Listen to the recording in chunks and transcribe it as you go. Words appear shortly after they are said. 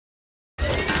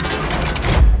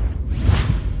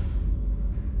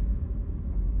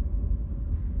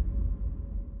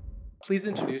please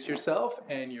introduce yourself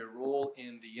and your role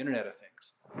in the Internet of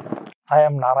Things? I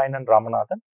am Narayanan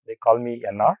Ramanathan. They call me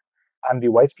NR. I'm the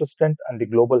Vice President and the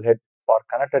Global Head for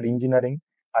Connected Engineering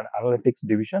and Analytics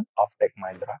Division of Tech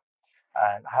Mahindra.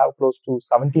 And I have close to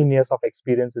 17 years of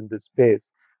experience in this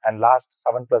space. And last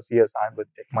 7+ years, I'm with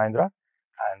Tech Mahindra.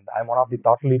 And I'm one of the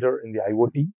thought leader in the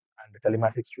IoT and the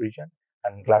telematics region.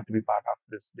 And glad to be part of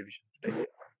this division today.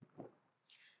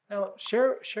 Now,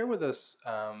 share with us,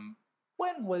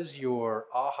 when was your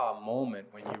aha moment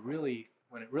when it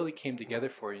really came together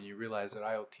for you and you realized that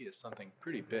IoT is something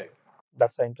pretty big?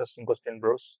 That's an interesting question,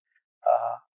 Bruce.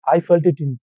 I felt it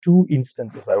in two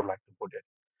instances, I would like to put it.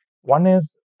 One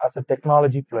is as a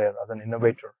technology player, as an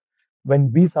innovator.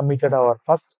 When we submitted our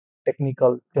first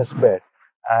technical test bed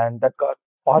and that got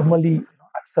formally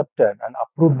accepted and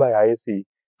approved by IIC,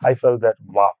 I felt that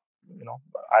wow,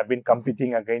 I've been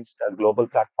competing against a global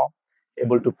platform,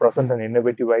 able to present an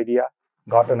innovative idea,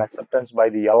 got an acceptance by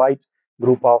the elite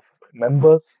group of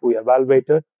members who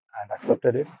evaluated and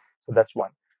accepted it. So that's one.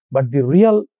 But the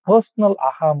real personal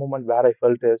aha moment where I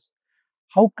felt is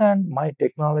how can my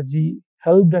technology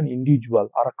help an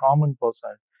individual or a common person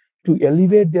to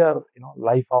elevate their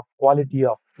life of quality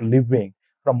of living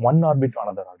from one orbit to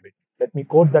another orbit. Let me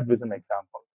quote that with an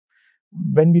example.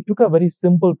 When we took a very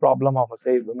simple problem of,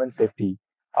 say, women's safety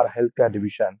or healthcare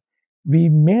division, we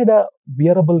made a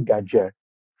wearable gadget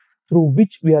through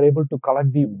which we are able to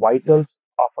collect the vitals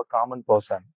of a common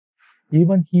person.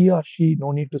 Even he or she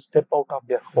no need to step out of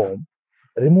their home,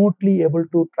 remotely able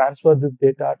to transfer this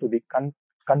data to the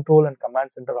control and command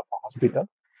center of a hospital,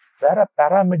 where a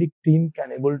paramedic team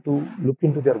can able to look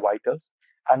into their vitals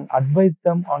and advise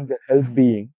them on their health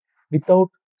being without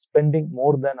spending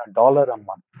more than $1 a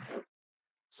month.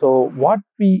 So what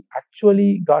we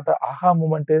actually got a aha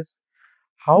moment is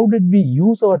how did we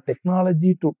use our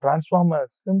technology to transform a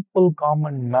simple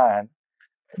common man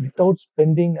without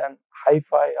spending a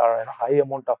high-fi or a high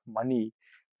amount of money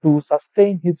to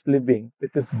sustain his living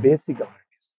with his basic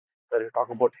amenities. When we talk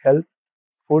about health,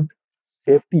 food,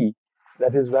 safety,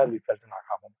 that is where we felt an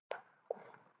aha moment.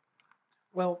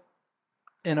 Well,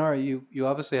 NR, you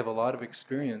obviously have a lot of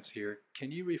experience here. Can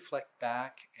you reflect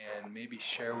back and maybe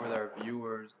share with our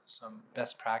viewers some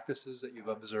best practices that you've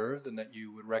observed and that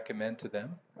you would recommend to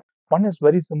them? One is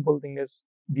very simple thing is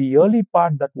the early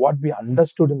part that what we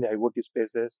understood in the IoT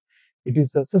space is it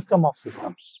is a system of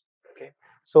systems. Okay,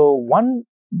 so one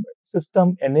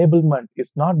system enablement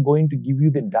is not going to give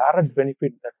you the direct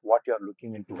benefit that what you are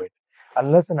looking into it,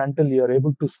 unless and until you are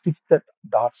able to stitch that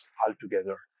dots all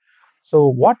together. So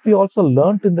what we also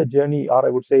learned in the journey, or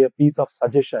I would say a piece of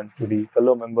suggestion to the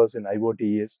fellow members in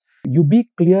IoT is you be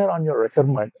clear on your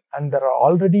requirement, and there are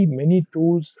already many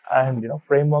tools and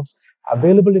frameworks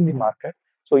available in the market.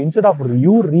 So instead of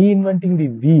you reinventing the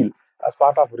wheel as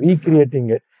part of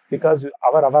recreating it, because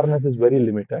our awareness is very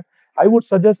limited, I would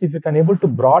suggest if you can able to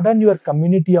broaden your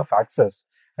community of access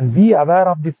and be aware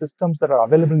of the systems that are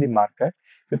available in the market,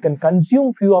 you can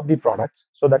consume few of the products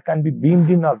so that can be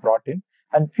beamed in or brought in,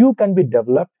 and few can be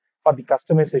developed for the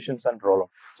customizations and rollout.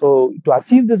 So to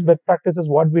achieve this best practices,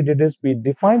 what we did is we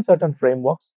defined certain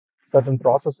frameworks, certain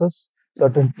processes,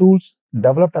 certain tools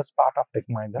developed as part of Tech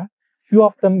Mahindra. Few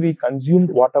of them we consumed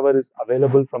whatever is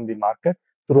available from the market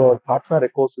through our partner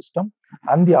ecosystem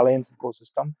and the alliance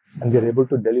ecosystem, and we are able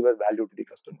to deliver value to the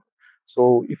customer.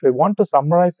 So if I want to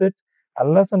summarize it,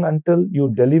 unless and until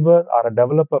you deliver or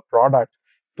develop a product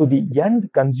to the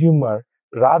end consumer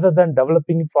rather than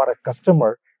developing it for a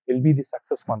customer will be the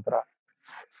success mantra.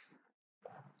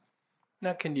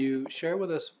 Now, can you share with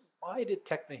us why did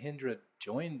Tech Mahindra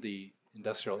join the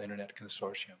Industrial Internet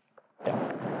Consortium?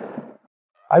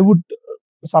 I would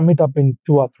sum it up in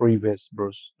 2 or 3 ways,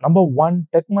 Bruce. Number one,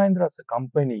 Tech Mahindra as a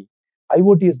company,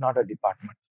 IoT is not a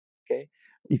department. Okay,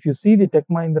 if you see the Tech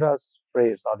Mahindra's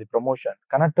phrase or the promotion,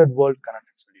 connected world,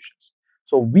 connected solutions.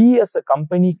 So we as a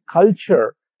company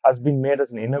culture has been made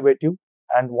as an innovative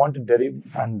and want to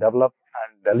develop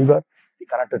and deliver the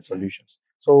connected solutions.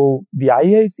 So the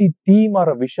IIC team or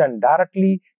a vision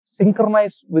directly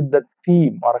synchronized with the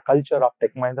theme or a culture of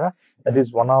Tech Mahindra. That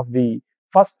is one of the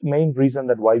first main reason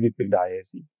that why we picked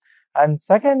IIC. And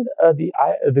second,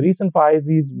 the reason for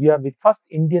IIC is we are the first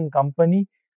Indian company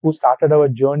who started our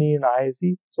journey in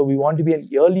IIC. So we want to be an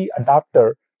early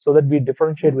adapter so that we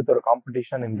differentiate with our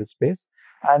competition in this space.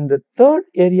 And the third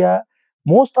area,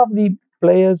 most of the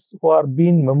players who are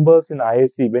being members in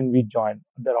IIC when we join,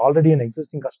 they're already an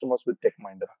existing customers with Tech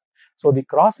Mahindra. So the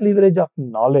cross leverage of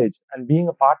knowledge and being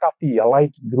a part of the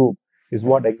elite group is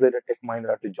what excited Tech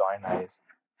Mahindra to join IIC.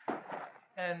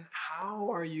 And how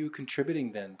are you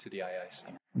contributing then to the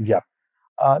IIC? Yeah.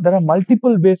 There are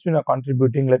multiple ways we are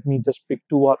contributing. Let me just pick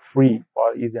two or three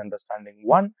for easy understanding.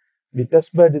 One, the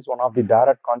testbed is one of the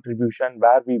direct contribution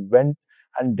where we went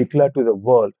and declared to the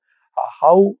world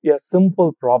how a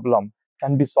simple problem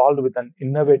can be solved with an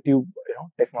innovative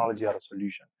technology or a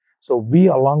solution. So we,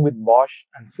 along with Bosch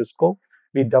and Cisco,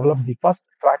 we developed the first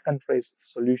track and trace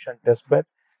solution testbed,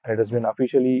 and it has been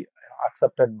officially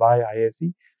accepted by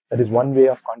IIC. That is one way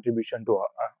of contribution to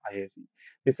IIC.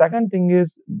 The second thing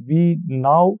is we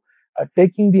now are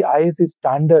taking the IIC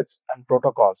standards and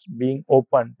protocols being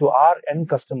open to our end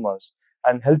customers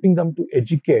and helping them to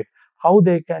educate how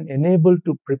they can enable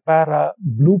to prepare a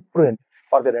blueprint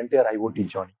for their entire IoT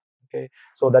journey. Okay,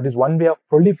 so that is one way of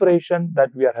proliferation that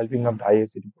we are helping them to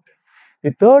IIC to put in.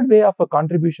 The third way of a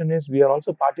contribution is we are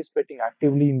also participating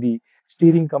actively in the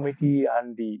steering committee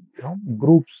and the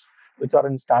groups which are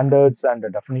in standards and the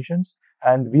definitions,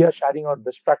 and we are sharing our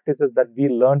best practices that we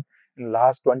learned in the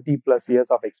last 20 plus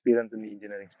years of experience in the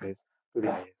engineering space to the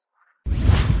IIS.